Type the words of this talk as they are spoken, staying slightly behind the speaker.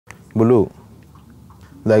blue,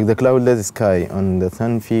 like the cloudless sky on the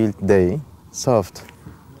sun-filled day, soft,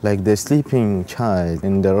 like the sleeping child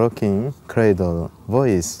in the rocking cradle,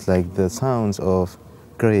 voice like the sounds of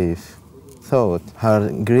grave, thought,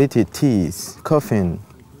 her gritted teeth, coffin,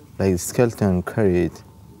 like the skeleton carried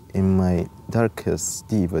in my darkest,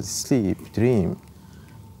 deepest sleep, dream,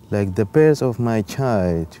 like the birth of my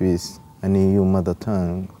child with a new mother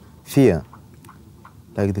tongue, fear,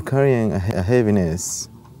 like the carrying a heaviness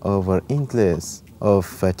over endless of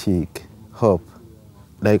fatigue, hope,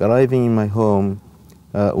 like arriving in my home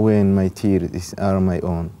when my tears are my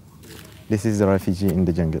own. This is the refugee in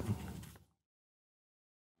the jungle.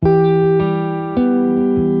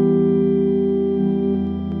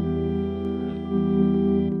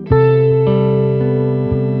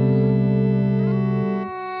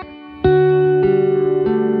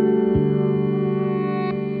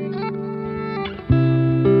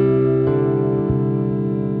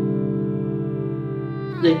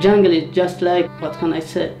 The jungle is just like, what can I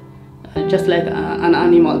say, just like an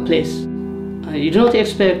animal place. You don't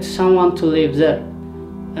expect someone to live there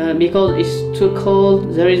because it's too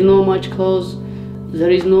cold, there is no much clothes,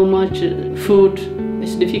 there is no much food,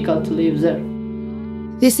 it's difficult to live there.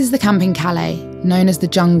 This is the camp in Calais, known as the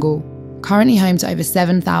Jungle, currently home to over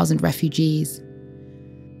 7,000 refugees.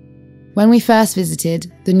 When we first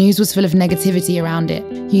visited, the news was full of negativity around it,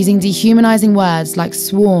 using dehumanising words like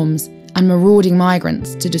swarms and marauding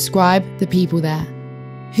migrants to describe the people there.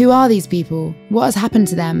 Who are these people? What has happened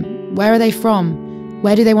to them? Where are they from?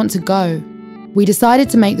 Where do they want to go? We decided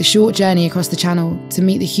to make the short journey across the channel to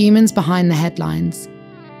meet the humans behind the headlines.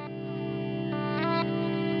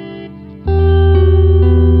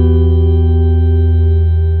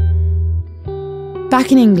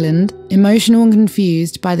 Back in England, emotional and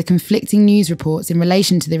confused by the conflicting news reports in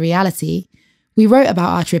relation to the reality, we wrote about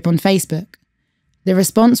our trip on Facebook. The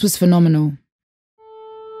response was phenomenal.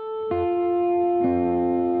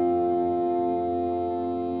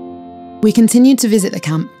 We continued to visit the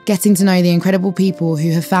camp, getting to know the incredible people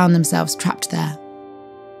who have found themselves trapped there.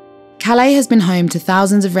 Calais has been home to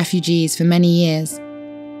thousands of refugees for many years.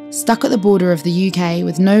 Stuck at the border of the UK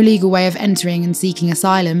with no legal way of entering and seeking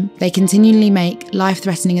asylum, they continually make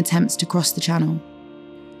life-threatening attempts to cross the channel.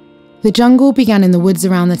 The jungle began in the woods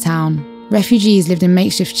around the town. Refugees lived in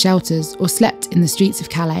makeshift shelters or slept in the streets of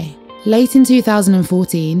Calais. Late in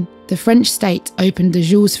 2014, the French state opened the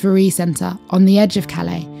Jules Ferry Centre on the edge of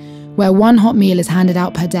Calais, where one hot meal is handed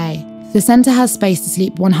out per day. The centre has space to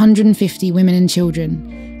sleep 150 women and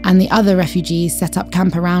children, and the other refugees set up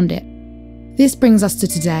camp around it. This brings us to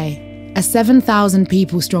today, a 7,000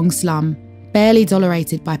 people strong slum, barely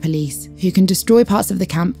tolerated by police, who can destroy parts of the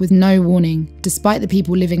camp with no warning, despite the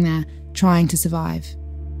people living there trying to survive.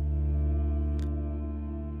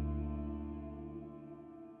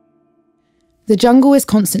 The jungle is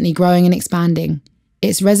constantly growing and expanding.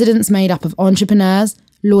 Its residents made up of entrepreneurs,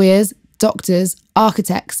 lawyers, doctors,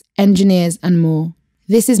 architects, engineers, and more.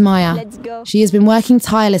 This is Maya. Let's go. She has been working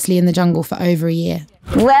tirelessly in the jungle for over a year.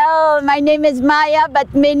 Well, my name is Maya,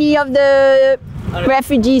 but many of the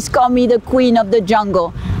refugees call me the queen of the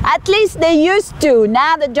jungle. At least they used to.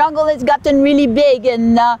 Now the jungle has gotten really big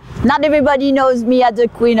and not everybody knows me as the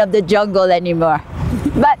queen of the jungle anymore.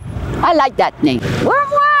 But I like that name. Worm,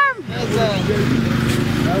 worm!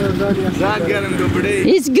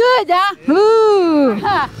 It's good, huh? Ooh.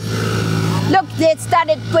 Look, they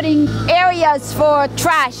started putting areas for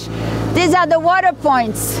trash. These are the water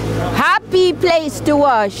points. Happy place to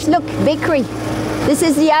wash. Look, bakery. This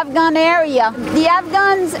is the Afghan area. The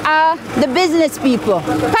Afghans are the business people.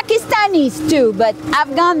 Pakistanis too, but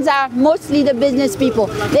Afghans are mostly the business people.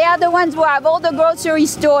 They are the ones who have all the grocery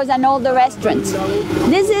stores and all the restaurants.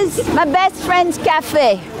 This is my best friend's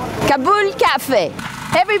cafe, Kabul Cafe.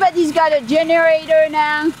 Everybody's got a generator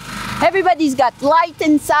now. Everybody's got light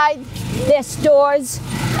inside their stores.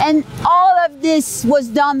 And all of this was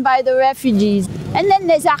done by the refugees. And then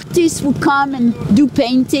there's artists who come and do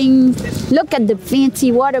painting. Look at the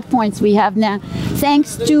fancy water points we have now,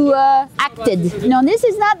 thanks to Acted. No, this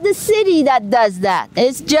is not the city that does that.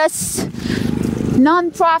 It's just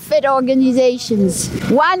non-profit organizations.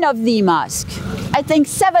 One of the mosques, I think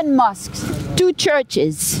 7 mosques, 2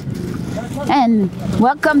 churches. And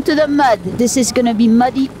welcome to the mud. This is gonna be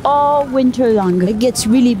muddy all winter long. It gets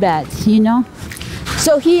really bad, you know?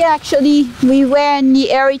 So here actually, we were in the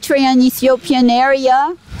Eritrean Ethiopian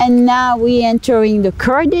area, and now we're entering the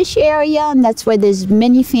Kurdish area, and that's where there's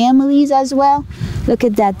many families as well. Look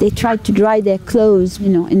at that, they tried to dry their clothes, you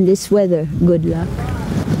know, in this weather. Good luck.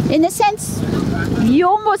 In a sense, you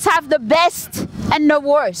almost have the best and the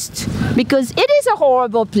worst. because it is a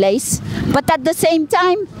horrible place, but at the same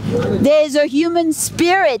time, there is a human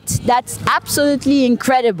spirit that's absolutely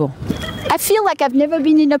incredible. I feel like I've never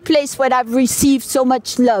been in a place where I've received so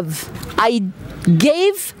much love. I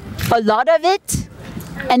gave a lot of it,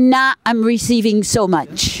 and now I'm receiving so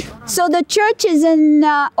much. So the church is an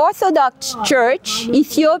Orthodox church,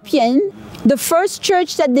 Ethiopian. The first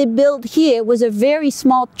church that they built here was a very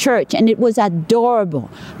small church, and it was adorable.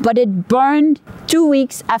 But it burned 2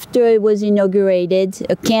 weeks after it was inaugurated.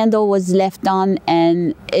 A candle was left on,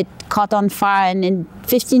 and it caught on fire, and in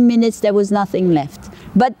 15 minutes there was nothing left.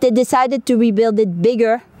 But they decided to rebuild it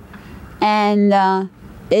bigger, and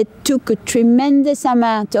it took a tremendous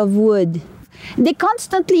amount of wood. They're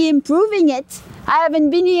constantly improving it. I haven't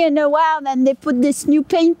been here in a while, and they put this new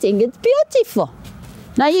painting. It's beautiful.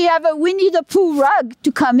 Now you have a Winnie the Pooh rug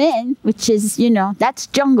to come in, which is, you know, that's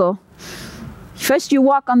jungle. First you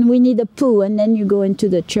walk on Winnie the Pooh, and then you go into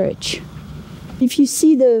the church. If you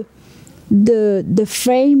see the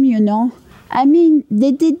frame, you know, I mean,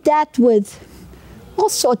 they did that with all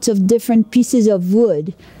sorts of different pieces of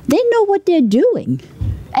wood. They know what they're doing.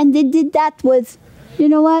 And they did that with, you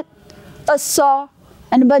know what, a saw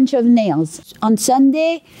and a bunch of nails. On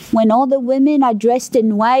Sunday, when all the women are dressed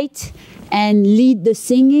in white and lead the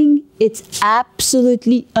singing, it's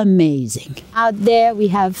absolutely amazing. Out there we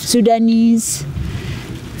have Sudanese,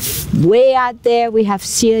 way out there we have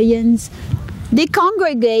Syrians. They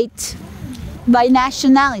congregate by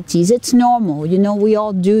nationalities. It's normal, you know, we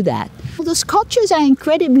all do that. Those cultures are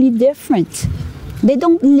incredibly different. They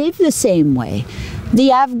don't live the same way. The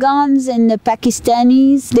Afghans and the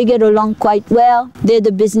Pakistanis, they get along quite well. They're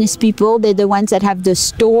the business people. They're the ones that have the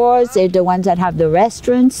stores. They're the ones that have the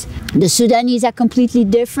restaurants. The Sudanese are completely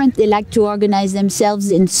different. They like to organize themselves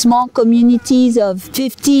in small communities of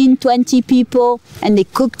 15, 20 people, and they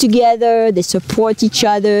cook together, they support each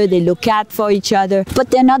other, they look out for each other, but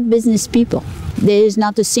they're not business people. There is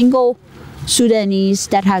not a single Sudanese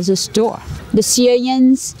that has a store. The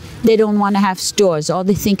Syrians, they don't want to have stores. All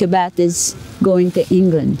they think about is going to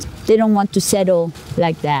England. They don't want to settle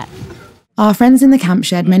like that. Our friends in the camp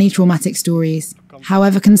shared many traumatic stories.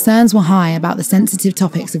 However, concerns were high about the sensitive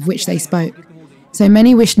topics of which they spoke, so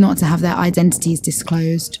many wished not to have their identities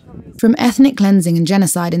disclosed. From ethnic cleansing and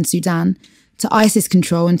genocide in Sudan, to ISIS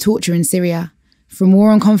control and torture in Syria, from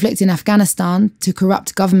war and conflict in Afghanistan to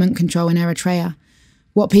corrupt government control in Eritrea,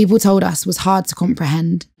 what people told us was hard to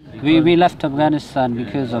comprehend. We left Afghanistan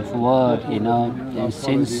because of war, you know, and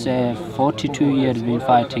since 42 years we've been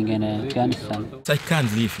fighting in Afghanistan. I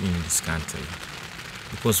can't live in this country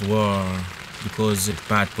because war, because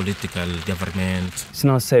bad political government. It's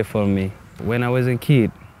not safe for me. When I was a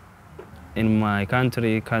kid, in my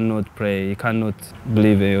country you cannot pray, you cannot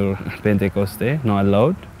believe your Pentecost, not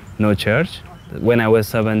allowed, no church. When I was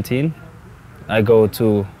 17, I go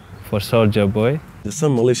for soldier boy.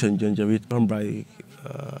 Some Malaysian Janjaweed come by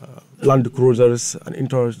land cruisers and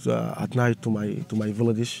enter at night to my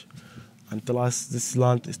village and tell us this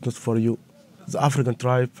land is not for you. The African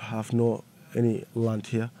tribe have no any land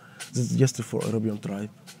here. This is just for Arabian tribe.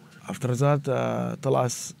 After that, tell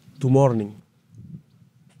us to morning.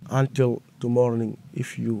 Until to morning,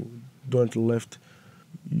 if you don't left,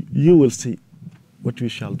 you will see what we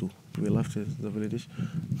shall do. We left the village,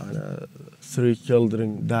 and 3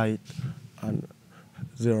 children died, and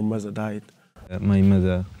their mother died. My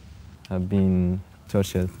mother have been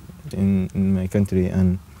tortured in my country,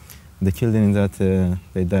 and the children that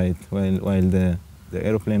they died while the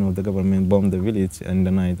airplane of the government bombed the village in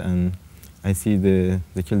the night, and I see the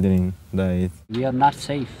children died. We are not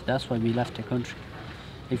safe. That's why we left the country.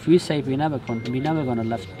 If we safe, we never gonna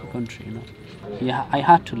left the country. You know, yeah, I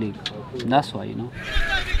had to leave. That's why, you know.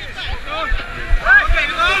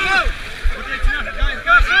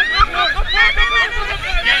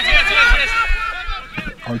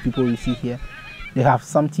 All people you see here, they have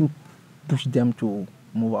something push them to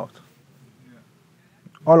move out.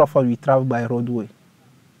 All of us, we travel by roadway.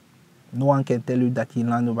 No one can tell you that he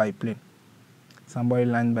landed by plane. Somebody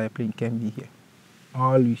landed by plane can be here.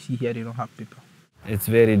 All you see here, they don't have people. It's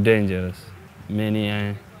very dangerous.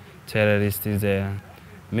 Many terrorists is there.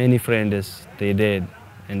 Many friends, they dead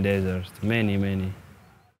in deserts. Many.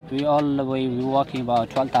 We all the way, we're walking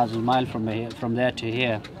about 12,000 miles from there to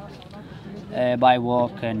here. By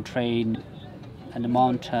walk and train and the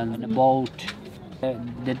mountain and the boat.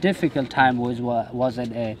 The difficult time was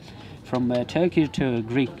from Turkey to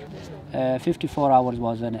Greek. 54 hours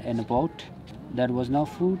was in a boat. There was no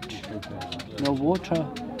food, no water.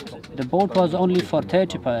 The boat was only for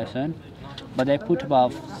 30 persons, but they put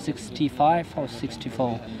about 65 or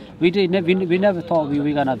 64. We never thought we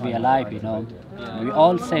were gonna be alive, you know. We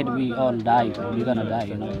all said we all die, we're gonna die,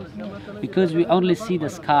 you know, because we only see the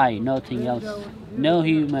sky, nothing else. No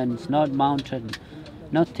humans, not mountain,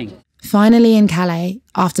 nothing. Finally in Calais,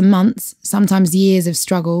 after months, sometimes years of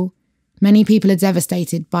struggle, many people are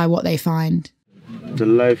devastated by what they find. The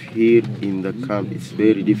life here in the camp is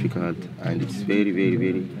very difficult and it's very, very,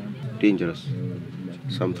 very dangerous.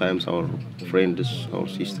 Sometimes our friends, our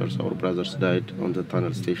sisters, our brothers died on the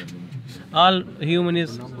tunnel station. All human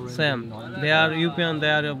is same. They are European, they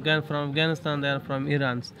are from Afghanistan, they are from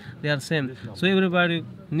Iran. They are same. So everybody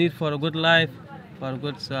need for a good life, for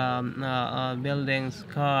good buildings,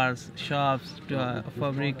 cars, shops,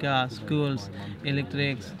 fabrica, schools,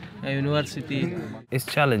 electrics, university. It's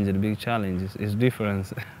challenging, big challenges. It's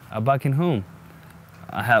different. Back in home,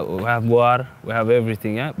 we have water, we have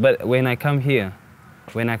everything. Yeah? But when I come here,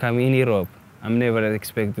 when I come in Europe, I'm never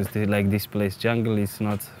expected to like this place. Jungle is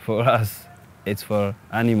not for us, it's for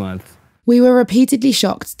animals. We were repeatedly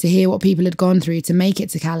shocked to hear what people had gone through to make it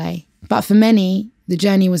to Calais. But for many, the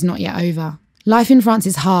journey was not yet over. Life in France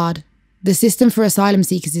is hard. The system for asylum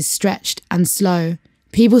seekers is stretched and slow.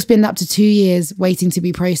 People spend up to 2 years waiting to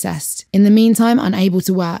be processed. In the meantime, unable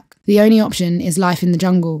to work. The only option is life in the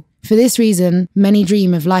jungle. For this reason, many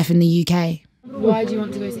dream of life in the UK. Why do you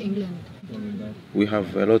want to go to England? We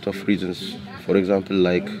have a lot of reasons. For example,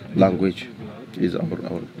 like language is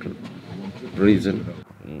our reason.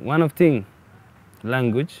 One of thing,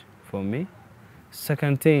 language for me.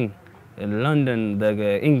 Second thing, in London,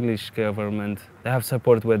 the English government, they have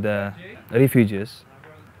support with the refugees.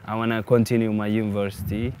 I want to continue my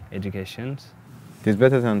university education. It is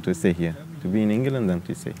better than to stay here, to be in England than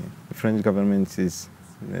to stay here. The French government is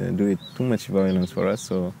doing too much violence for us,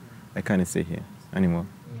 so I can't stay here anymore.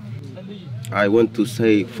 I want to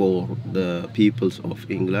say for the peoples of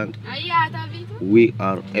England, we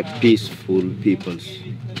are a peaceful peoples.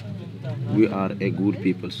 We are a good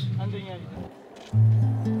peoples.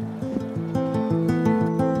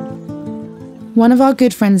 One of our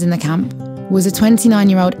good friends in the camp was a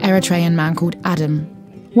 29-year-old Eritrean man called Adam.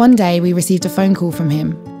 One day we received a phone call from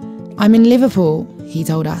him. "I'm in Liverpool," he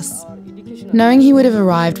told us. Knowing he would have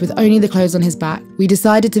arrived with only the clothes on his back, we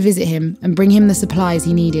decided to visit him and bring him the supplies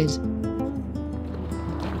he needed.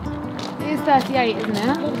 It is 38, isn't it?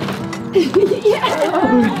 Yeah!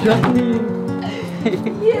 Oh, Johnny!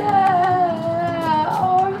 Yeah!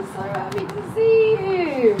 Oh, I'm so happy to see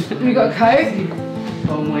you! We got a Coke?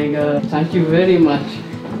 Oh my god, thank you very much.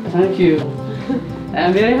 Thank you.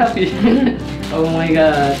 I'm very happy. Oh my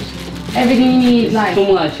god. Everything you need, like...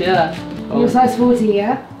 Too much, yeah. You're size 40,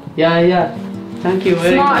 yeah? Yeah. Thank you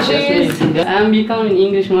very Smart much. shoes. I'm becoming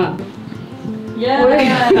Englishman. Yeah.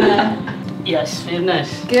 Yes, very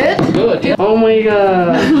nice. Good? Good. Yeah. Oh my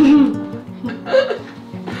god.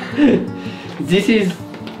 This is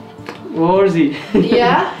worthy.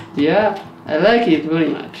 Yeah? Yeah, I like it very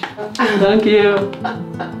much. Thank you.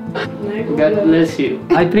 God bless you.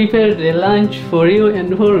 I prepared a lunch for you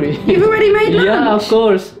and for me. You've already made lunch? Yeah, of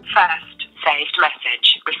course. First saved message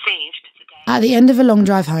received today. At the end of a long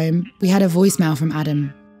drive home, we had a voicemail from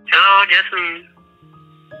Adam. Hello, Jasmine.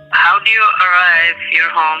 How do you arrive your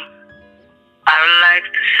home? I would like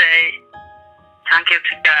to say thank you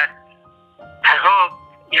to God. I hope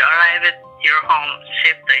you arrive at your home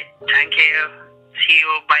safely. Thank you. See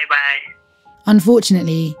you. Bye-bye.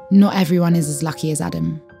 Unfortunately, not everyone is as lucky as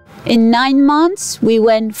Adam. In 9 months, we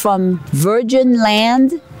went from virgin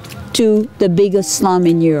land to the biggest slum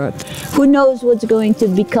in Europe. Who knows what's going to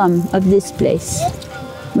become of this place?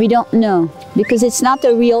 We don't know, because it's not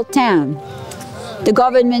a real town. The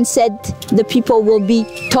government said the people will be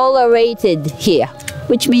tolerated here,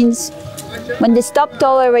 which means when they stop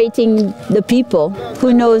tolerating the people,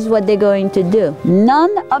 who knows what they're going to do?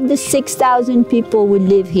 None of the 6,000 people who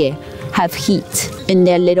live here have heat in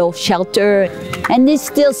their little shelter, and they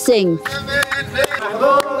still sing.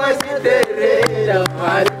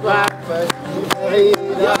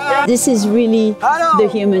 This is really the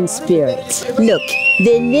human spirit. Look,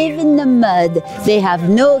 they live in the mud, they have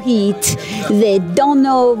no heat, they don't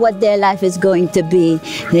know what their life is going to be,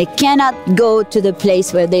 they cannot go to the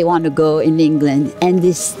place where they want to go in England, and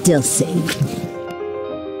they still sing.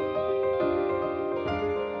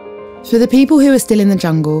 For the people who are still in the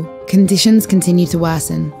jungle, conditions continue to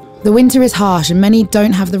worsen. The winter is harsh and many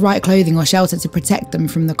don't have the right clothing or shelter to protect them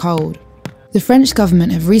from the cold. The French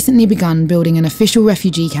government have recently begun building an official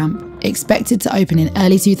refugee camp, expected to open in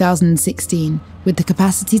early 2016, with the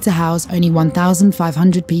capacity to house only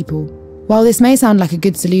 1,500 people. While this may sound like a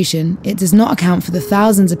good solution, it does not account for the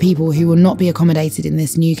thousands of people who will not be accommodated in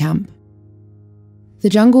this new camp. The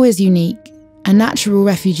jungle is unique, a natural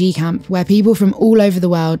refugee camp where people from all over the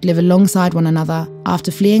world live alongside one another after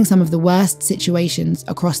fleeing some of the worst situations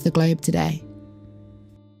across the globe today.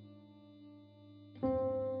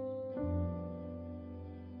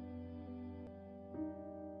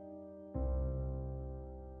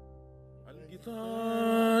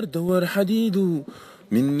 دور حديده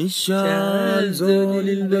مني الشعل زول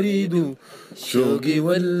البريد شوقي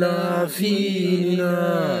ولع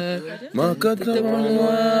فينا ما كتب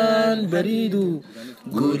عنوان بريد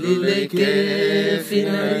قولي لي كيف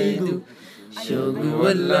نعيد شوقي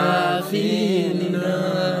ولع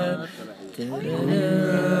فينا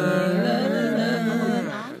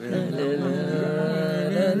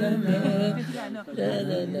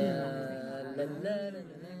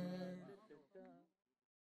لا